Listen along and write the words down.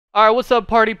Alright, what's up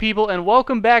party people, and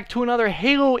welcome back to another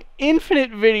Halo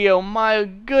Infinite video. My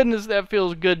goodness, that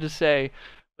feels good to say.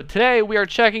 But today we are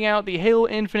checking out the Halo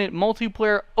Infinite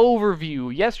multiplayer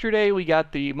overview. Yesterday we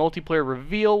got the multiplayer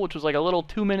reveal, which was like a little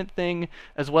 2-minute thing,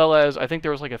 as well as I think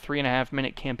there was like a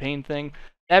 3.5-minute campaign thing.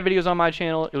 That video's on my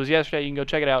channel. It was yesterday. You can go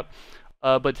check it out.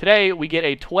 But today we get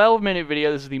a 12-minute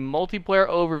video. This is the multiplayer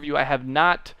overview. I have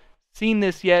not seen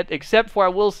this yet, except for I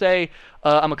will say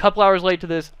I'm a couple hours late to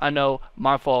this. I know,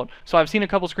 my fault. So I've seen a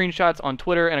couple screenshots on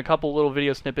Twitter and a couple little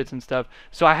video snippets and stuff.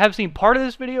 So I have seen part of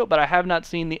this video, but I have not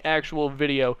seen the actual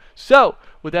video. So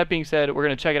with that being said, we're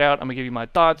going to check it out. I'm going to give you my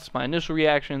thoughts, my initial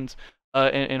reactions,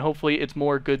 and hopefully it's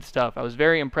more good stuff. I was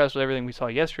very impressed with everything we saw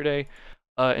yesterday,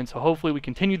 and so hopefully we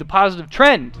continue the positive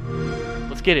trend.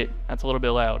 Let's get it. That's a little bit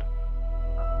loud.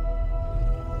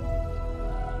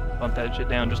 Bump that shit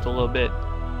down just a little bit.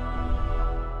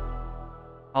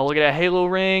 Oh, look at that Halo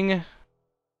ring.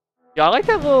 Yeah, I like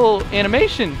that little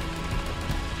animation.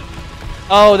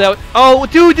 Oh,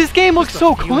 dude, this game looks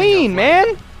so clean,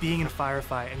 man. Being in a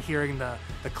firefight and hearing the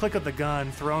click of the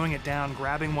gun, throwing it down,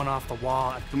 grabbing one off the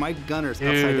wall. My gunner's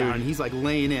upside down, and he's like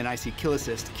laying in. I see kill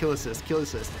assist, kill assist, kill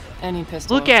assist. Any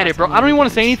pistol. Look at it, bro. I don't even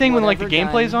want to say anything when like the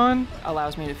gameplay's on.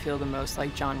 Allows me to feel the most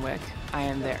like John Wick. I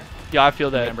am there. Yeah, I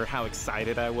feel that. Remember how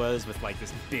excited I was with like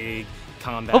this big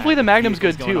combat. Hopefully the Magnum's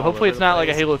good too. Hopefully it's not like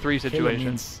a Halo 3 situation. Halo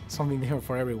means something new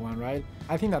for everyone, right?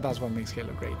 I think that's what makes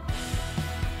Halo great.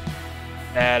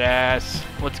 Badass.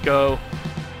 Let's go.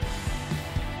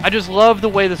 I just love the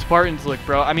way the Spartans look,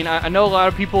 bro. I mean, I know a lot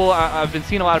of people, I've been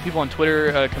seeing a lot of people on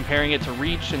Twitter comparing it to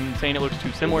Reach and saying it looks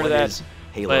too similar to that.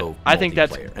 Halo but I think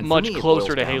that's and much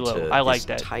closer to Halo. I like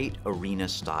that. Tight arena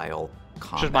style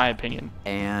combat. Just my opinion.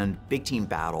 And big team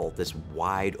battle, this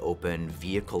wide open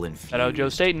vehicle infused Hello, Joe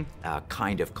Staten.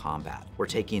 Kind of combat. We're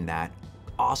taking that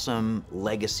awesome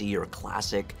legacy or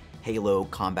classic Halo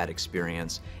combat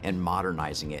experience and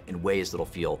modernizing it in ways that'll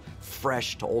feel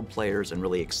fresh to old players and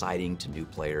really exciting to new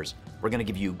players. We're going to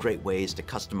give you great ways to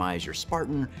customize your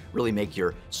Spartan, really make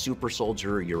your super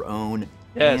soldier your own,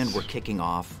 and we're kicking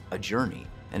off a journey,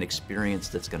 an experience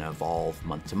that's going to evolve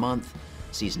month to month,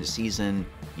 season to season,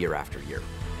 year after year.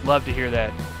 Love to hear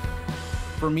that.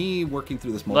 For me, working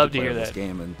through this Love to hear multiplayer of this that.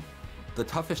 game, and the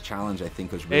toughest challenge I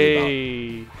think was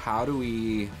really about how do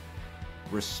we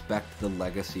respect the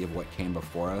legacy of what came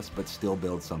before us, but still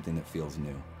build something that feels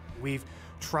new. We've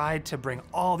tried to bring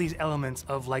all these elements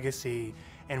of legacy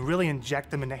and really inject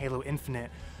them into Halo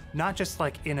Infinite, not just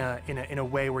like in a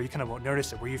way where you kind of won't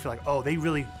notice it, where you feel like, oh, they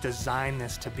really designed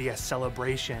this to be a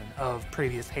celebration of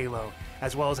previous Halo,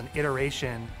 as well as an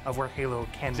iteration of where Halo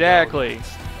can go. Exactly.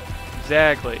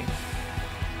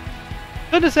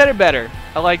 Couldn't have said it better.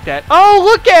 I like that. Oh,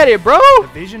 look at it, bro! The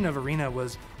vision of Arena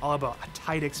was all about a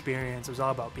tight experience. It was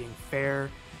all about being fair.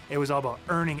 It was all about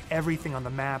earning everything on the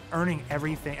map, earning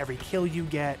everything, every kill you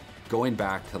get. Going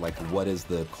back to like what is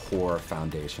the core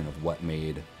foundation of what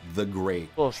made the great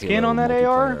little skin Halo on that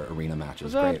AR arena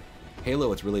matches that? great.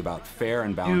 Halo, it's really about fair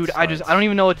and balanced. Dude, I don't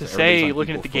even know what to say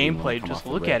looking at the gameplay. Just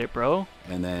look at it, bro.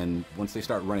 And then once they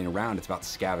start running around, it's about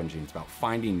scavenging. It's about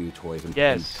finding new toys and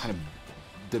kind of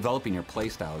developing your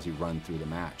playstyle as you run through the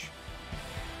match.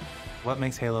 What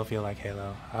makes Halo feel like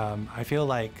Halo? I feel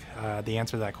like the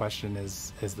answer to that question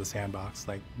is the sandbox.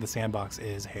 Like, the sandbox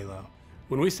is Halo.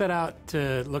 When we set out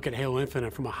to look at Halo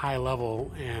Infinite from a high level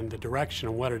and the direction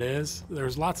of what it is,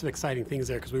 there's lots of exciting things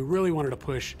there because we really wanted to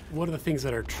push what are the things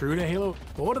that are true to Halo,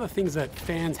 but what are the things that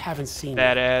fans haven't seen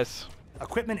yet. Badass.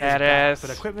 Equipment is back, but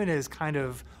equipment is kind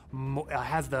of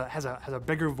has a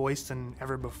bigger voice than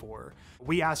ever before.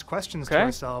 We ask questions to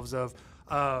ourselves of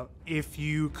if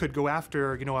you could go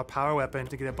after a power weapon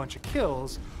to get a bunch of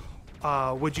kills,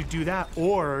 would you do that,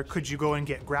 or could you go and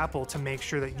get grapple to make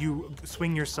sure that you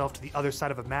swing yourself to the other side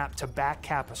of a map to back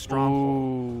cap a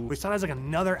stronghold? We saw it as like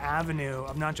another avenue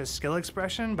of not just skill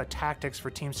expression but tactics for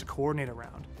teams to coordinate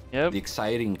around. The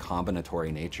exciting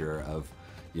combinatory nature of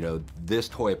this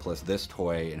toy plus this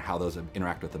toy and how those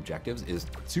interact with objectives is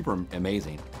super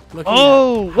amazing.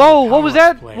 Oh, whoa, what was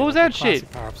that? What was that shit?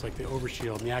 Power-ups like the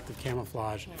overshield and the active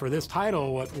camouflage. For this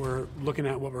title, what we're looking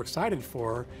at, what we're excited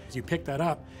for, is you pick that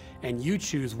up and you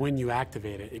choose when you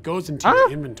activate it. It goes into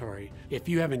your inventory. If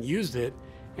you haven't used it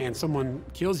and someone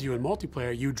kills you in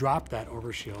multiplayer, you drop that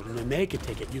overshield and then they could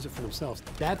take it, use it for themselves.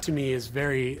 That to me is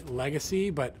very legacy,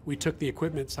 but we took the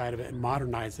equipment side of it and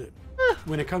modernized it.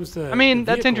 When it comes to I mean,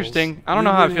 that's interesting. I don't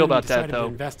know how I feel about that, though. To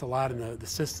invest a lot in the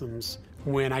systems.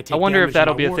 When I take I wonder if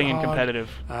that'll be a Warthog, thing in competitive.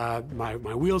 My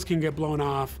wheels can get blown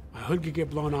off. My hood can get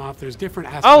blown off. There's different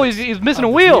aspects. Oh, he's missing a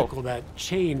wheel. That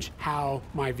change how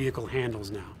my vehicle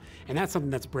handles now. And that's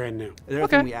something that's brand new. The other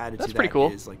Okay, thing we added that's to pretty that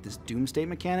cool. is like this doomsday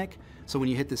mechanic. So when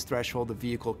you hit this threshold, the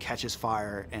vehicle catches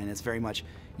fire, and it's very much,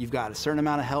 you've got a certain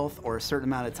amount of health or a certain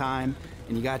amount of time,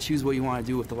 and you gotta choose what you wanna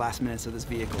do with the last minutes of this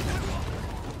vehicle.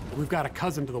 We've got a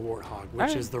cousin to the Warthog,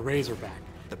 which is the Razorback.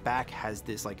 The back has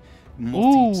this like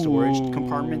multi-storage Ooh.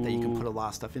 compartment that you can put a lot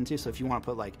of stuff into. So if you want to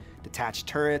put like detached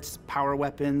turrets, power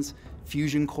weapons,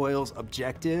 fusion coils,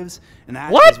 objectives, and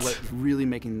that What? is what's really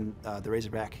making the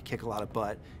Razorback kick a lot of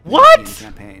butt in What? the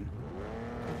campaign.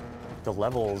 The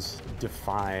levels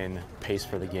define pace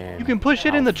for the game. You can push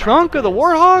it how in the fun trunk it of the is,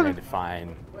 Warthog? and They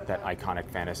define that iconic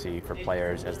fantasy for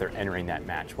players as they're entering that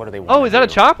match. What do they want? Oh, is that a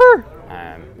chopper?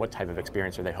 What type of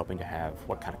experience are they hoping to have?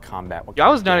 What kind of combat? What Yeah, I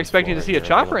kind was of not game expecting to flow see a they're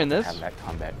chopper looking in to this. Have that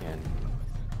combat in.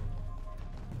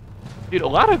 Dude, a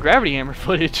lot of Gravity Hammer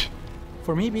footage.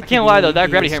 For me, I can't lie though, that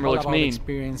BTB Gravity is Hammer all looks about mean.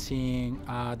 Experiencing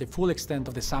the full extent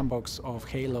of the sandbox of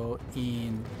Halo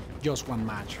in just one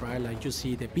match, right? Like you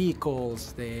see the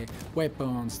vehicles, the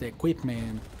weapons, the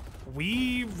equipment.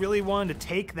 We really wanted to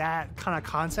take that kind of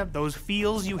concept, those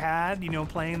feels you had, you know,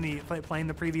 playing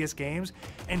the previous games,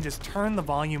 and just turn the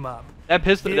volume up. That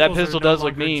pistol Vehicles are no does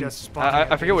look longer mean. just spawning I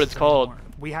at forget what bases it's called. anymore.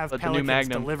 We have but the new Pelicans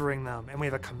Magnum. delivering them, and we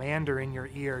have a commander in your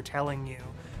ear telling you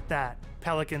that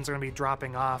Pelicans are going to be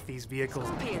dropping off these vehicles.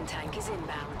 Tank is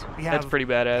inbound. We That's have pretty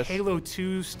badass. Halo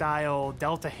 2 style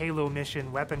Delta Halo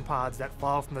mission weapon pods that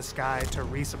fall from the sky to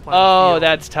resupply. Oh, the field.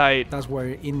 that's tight. That's where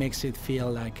it makes it feel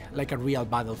like a real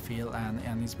battlefield,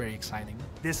 and it's very exciting.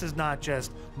 This is not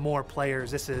just more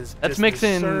players. This is That's just a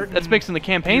mixing certain the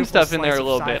campaign beautiful stuff in there a slice of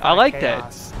little bit. sci-fi I like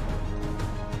chaos. that.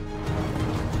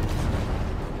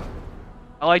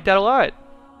 I like that a lot.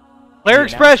 Player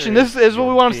expression. This is what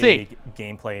we want to see.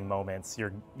 Gameplay moments,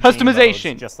 your Customization.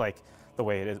 game modes, just like the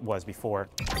way it was before.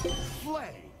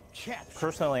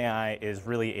 Personal AI is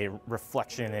really a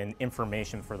reflection and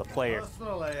information for the player.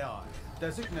 Personal AI.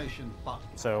 Designation button.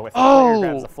 So if a player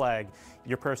grabs a flag,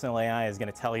 your personal AI is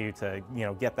going to tell you to,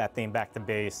 get that thing back to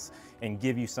base and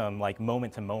give you some like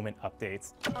moment-to-moment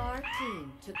updates. Our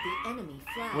team took the enemy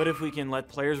flag. What if we can let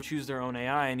players choose their own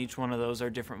AI, and each one of those are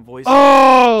different voices?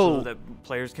 Oh! So that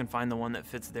players can find the one that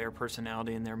fits their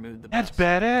personality and their mood the That's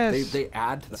best. badass. They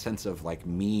add to the sense of like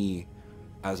me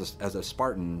as a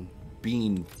Spartan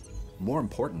being more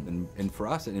important, and for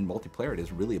us in multiplayer, it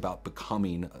is really about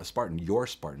becoming a Spartan. You're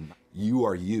Spartan. You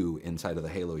are you inside of the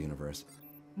Halo universe.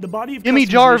 The body of Gimme customization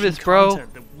Jarvis, bro.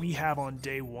 content that we have on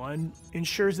day one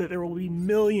ensures that there will be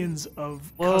millions of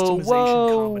customization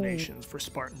combinations for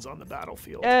Spartans on the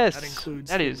battlefield. Yes, that includes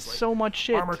that is things like so much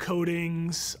shit. armor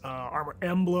coatings, armor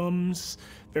emblems,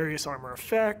 various armor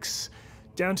effects,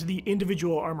 down to the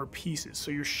individual armor pieces. So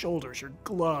your shoulders, your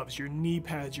gloves, your knee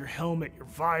pads, your helmet, your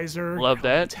visor, Love your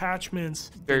that.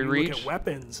 attachments. Very Then you look reach. at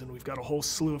weapons, and we've got a whole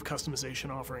slew of customization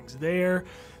offerings there.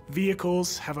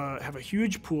 Vehicles have a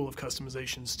huge pool of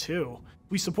customizations too.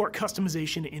 We support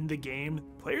customization in the game.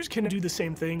 Players can do the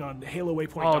same thing on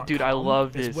HaloWaypoint.com. Oh, dude, I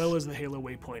love this. As well as the Halo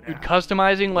Waypoint Dude, app.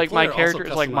 customizing like my player character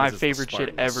also is like my customizes the favorite shit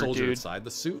Spartan, the ever, soldier dude. inside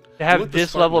the suit. To You have want the this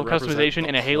Spartan level of to represent customization the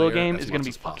in a Halo player game as is gonna much be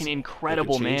as fucking possible.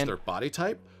 incredible, They can change man. their body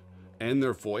type and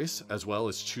their voice, as well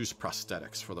as choose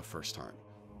prosthetics for the first time.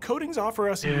 Coatings offer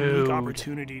us a unique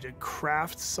opportunity to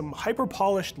craft some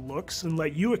hyper-polished looks and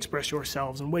let you express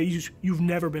yourselves in ways you've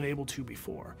never been able to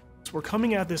before. So we're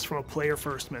coming at this from a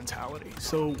player-first mentality.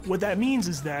 So what that means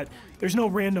is that there's no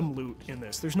random loot in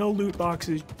this. There's no loot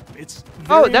boxes. It's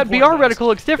Oh, very that important VR to us reticle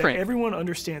looks that different. everyone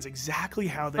understands exactly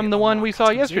how they From the one unlock we saw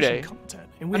customization yesterday. content.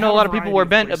 I And we know a have lot of people variety were of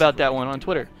bent places about where that you one can on do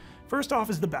Twitter. it. First off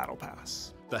is the Battle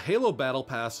Pass. The Halo Battle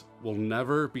Pass will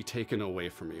never be taken away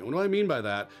from you. And what I mean by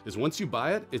that is once you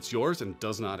buy it, it's yours and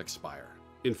does not expire.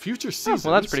 In future seasons,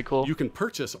 well, that's pretty cool. You can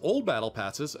purchase old Battle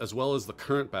Passes as well as the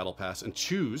current Battle Pass and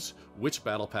choose which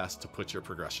Battle Pass to put your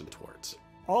progression towards.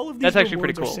 All of these That's actually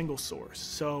rewards pretty cool. are single source,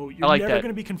 so I you're like never that. going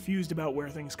to be confused about where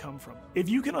things come from. If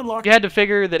you can unlock You had to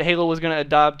figure that Halo was going to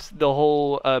adopt the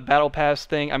whole Battle Pass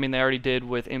thing. I mean, they already did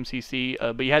with MCC,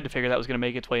 but you had to figure that was going to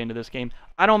make its way into this game.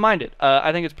 I don't mind it.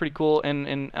 I think it's pretty cool,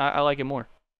 and I like it more.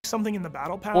 something in the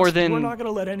Battle Pass, Or than we're not going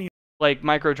to let any like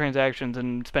microtransactions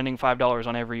and spending $5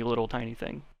 on every little tiny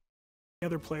thing.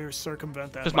 other players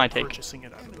circumvent that Just by my take. purchasing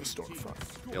it out of the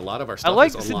storefront. A lot of our I stuff like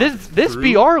is this- unlocked this through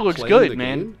VR looks playing good, the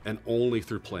man. game and only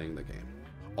through playing the game.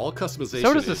 All customization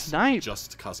So does the is snipe.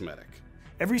 just cosmetic.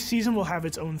 Every season will have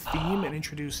its own theme and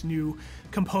introduce new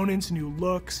components, new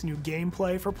looks, new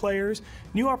gameplay for players,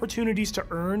 new opportunities to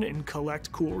earn and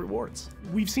collect cool rewards.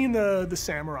 We've seen the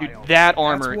Samurai Dude, armor. that That's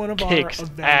armor one of kicks our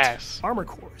event ass. armor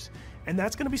cores. And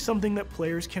that's going to be something that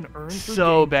players can earn through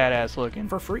So gameplay badass looking.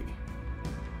 for free.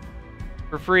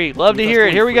 For free. Love to hear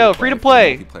it. Here we go. Free to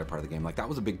play. Multiplayer part of the game. Like that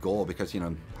was a big goal because, you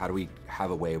know, how do we have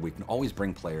a way we can always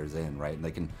bring players in, right? And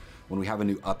they can, when we have a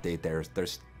new update,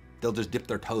 they'll just dip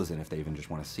their toes in if they even just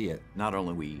want to see it. Not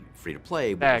only are we free to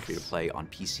play, but we're free to play on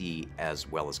PC as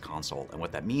well as console. And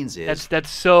what that means is that's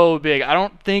so big. I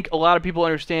don't think a lot of people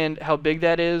understand how big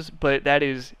that is, but that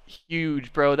is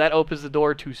huge, bro. That opens the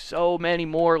door to so many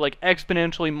more, like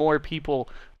exponentially more people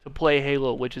to play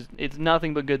Halo, which is it's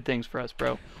nothing but good things for us,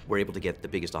 bro. We're able to get the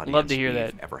biggest audience Love to hear we've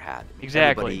that. ever had.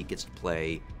 Exactly. Everybody gets to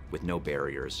play with no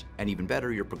barriers. And even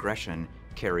better, your progression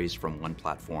carries from one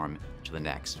platform to the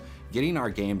next. Getting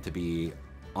our game to be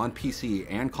on PC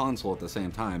and console at the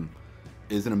same time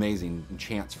is an amazing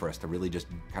chance for us to really just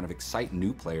kind of excite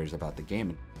new players about the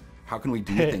game. How can we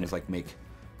do things like make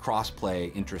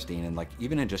cross-play interesting, and like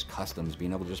even in just customs,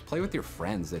 being able to just play with your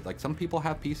friends. That like some people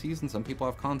have PCs and some people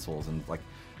have consoles, and like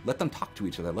let them talk to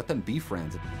each other, let them be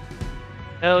friends.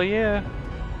 Hell yeah.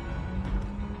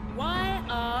 Why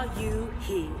are you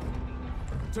here?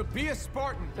 To be a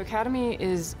Spartan. The Academy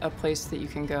is a place that you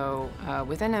can go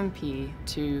within MP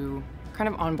to kind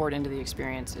of onboard into the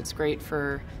experience. It's great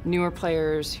for newer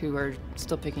players who are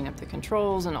still picking up the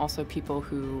controls, and also people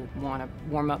who want to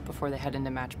warm up before they head into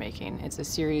matchmaking. It's a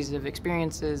series of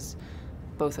experiences,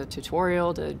 both a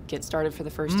tutorial to get started for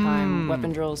the first time,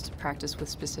 weapon drills to practice with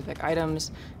specific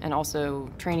items, and also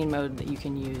training mode that you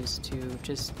can use to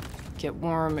just get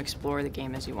warm, explore the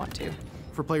game as you want to.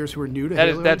 For players who are new to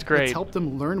Halo, that's great. Let's help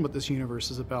them learn what this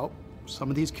universe is about, some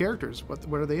of these characters, what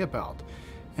are they about,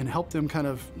 and help them kind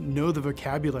of know the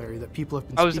vocabulary that people have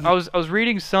been speaking. I was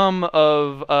reading some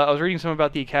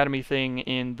about the Academy thing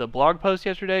in the blog post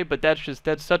yesterday, but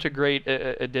that's such a great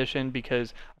addition,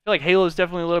 because I feel like Halo is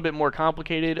definitely a little bit more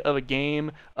complicated of a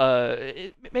game.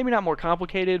 Maybe not more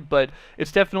complicated, but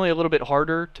it's definitely a little bit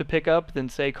harder to pick up than,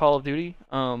 say, Call of Duty.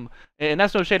 And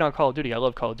that's no shade on Call of Duty. I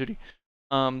love Call of Duty.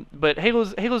 But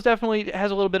Halo's definitely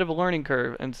has a little bit of a learning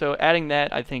curve, and so adding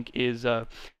that, I think, is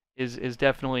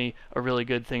definitely a really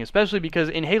good thing, especially because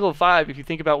in Halo 5, if you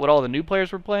think about what all the new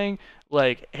players were playing,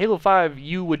 like Halo 5,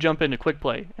 you would jump into quick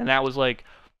play, and that was like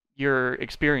your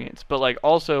experience. But like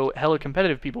also hella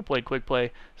competitive people played quick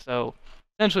play, so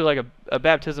essentially like a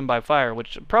baptism by fire,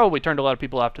 which probably turned a lot of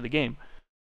people off to the game.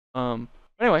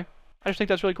 Anyway, I just think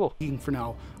that's really cool. For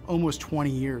now, almost 20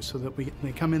 years, so that when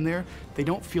they come in there, they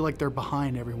don't feel like they're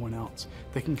behind everyone else.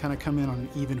 They can kind of come in on an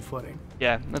even footing.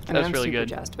 Yeah, that's really good. I'm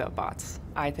super jazzed about bots.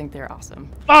 I think they're awesome.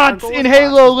 Bots in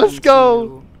Halo, let's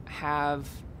go! Have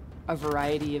a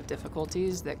variety of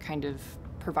difficulties that kind of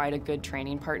provide a good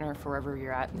training partner for wherever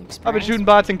you're at in the experience. I've been shooting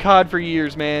bots in COD for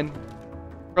years, man.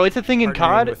 Bro, it's a thing in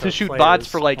COD to shoot bots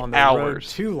for like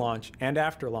hours. To launch and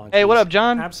after launch. Hey, what up,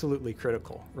 John? Absolutely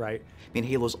critical, right? I mean,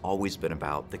 Halo's always been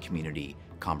about the community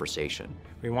conversation.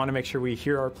 We want to make sure we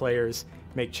hear our players,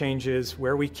 make changes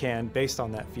where we can based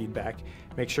on that feedback,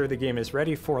 make sure the game is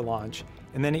ready for launch,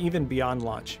 and then even beyond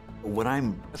launch. What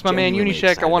That's my man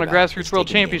Unyshek. I want a Grassroots World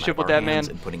Championship with that man.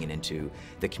 And putting it into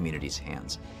the community's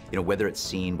hands. You know, whether it's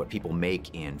seeing what people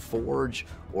make in Forge,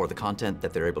 or the content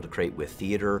that they're able to create with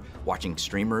theater, watching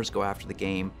streamers go after the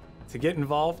game. To get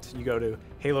involved, you go to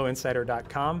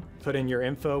haloinsider.com, put in your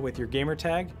info with your gamer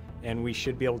tag, and we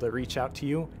should be able to reach out to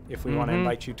you if we want to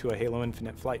invite you to a Halo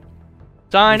Infinite flight.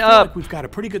 Sign up. Like we've got a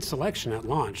pretty good selection at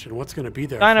launch and what's going to be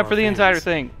there. Sign up for the Insider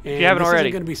thing if you haven't already. This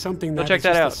isn't going to be something that is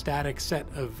just a static set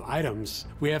of items.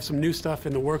 We have some new stuff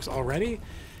in the works already,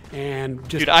 and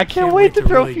just dude, I can't wait to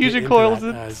throw fusion coils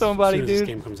at somebody, dude. This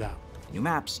game comes out. New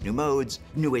maps, new modes,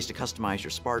 new ways to customize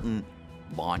your Spartan.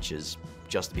 Launch is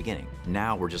just the beginning.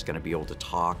 Now we're just going to be able to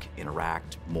talk,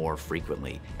 interact more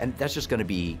frequently, and that's just going to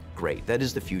be great. That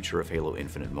is the future of Halo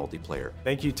Infinite multiplayer.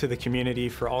 Thank you to the community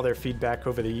for all their feedback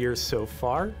over the years so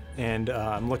far, and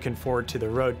I'm looking forward to the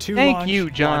road to launch, Thank you,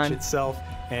 John. launch itself,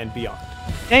 and beyond.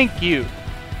 Thank you.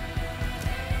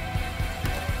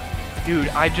 Dude,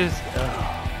 I just...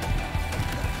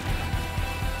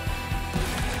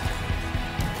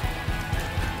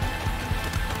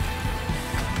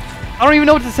 I don't even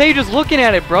know what to say just looking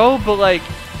at it, bro, but like...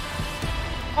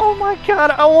 Oh my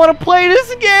god, I want to play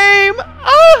this game!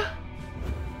 Ah!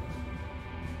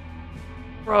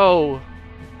 Bro.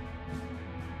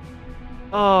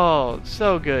 Oh,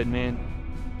 so good, man.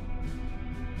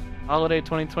 Holiday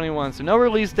 2021. So no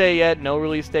release date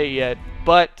yet,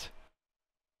 but...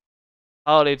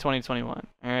 Holiday 2021,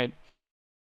 alright?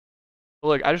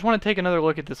 Look, I just want to take another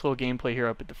look at this little gameplay here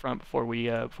up at the front before we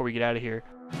get out of here.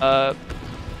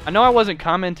 I know I wasn't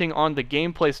commenting on the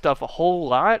gameplay stuff a whole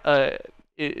lot,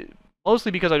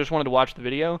 mostly because I just wanted to watch the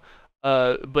video,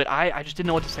 but I just didn't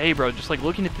know what to say, bro. Just like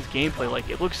looking at this gameplay, like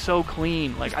it looks so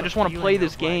clean. Like I just want to play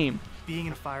this game. being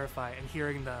in a firefight and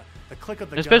hearing the click of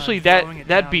the especially gun,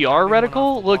 that BR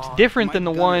reticle looks different than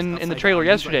the one in the trailer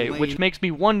yesterday, which makes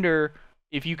me wonder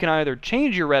if you can either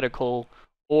change your reticle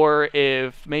or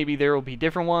if maybe there will be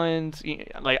different ones.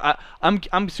 Like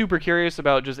I'm super curious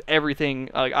about just everything.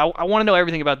 Like I want to know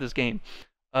everything about this game.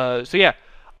 So yeah,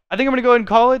 I think I'm gonna go ahead and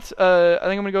call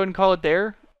it.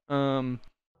 There. I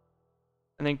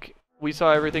think we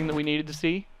saw everything that we needed to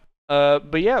see.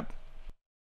 But yeah,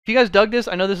 if you guys dug this,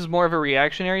 I know this is more of a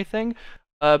reactionary thing.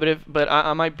 But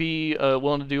I might be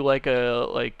willing to do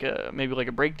maybe like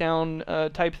a breakdown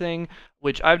type thing,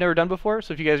 which I've never done before.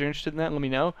 So if you guys are interested in that, let me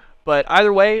know. But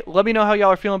either way, let me know how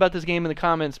y'all are feeling about this game in the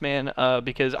comments, man.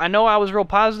 Because I know I was real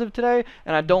positive today,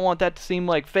 and I don't want that to seem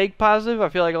like fake positive. I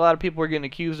feel like a lot of people are getting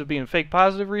accused of being fake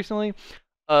positive recently.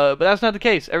 But that's not the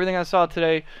case. Everything I saw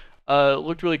today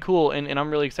looked really cool, and I'm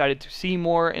really excited to see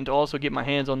more and to also get my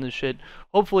hands on this shit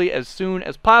hopefully as soon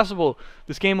as possible.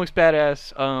 This game looks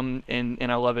badass,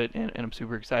 and I love it, and I'm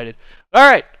super excited.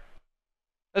 Alright,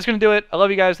 that's gonna do it. I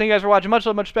love you guys. Thank you guys for watching. Much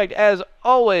love, much respect as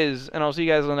always, and I'll see you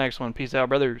guys on the next one. Peace out,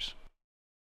 brothers.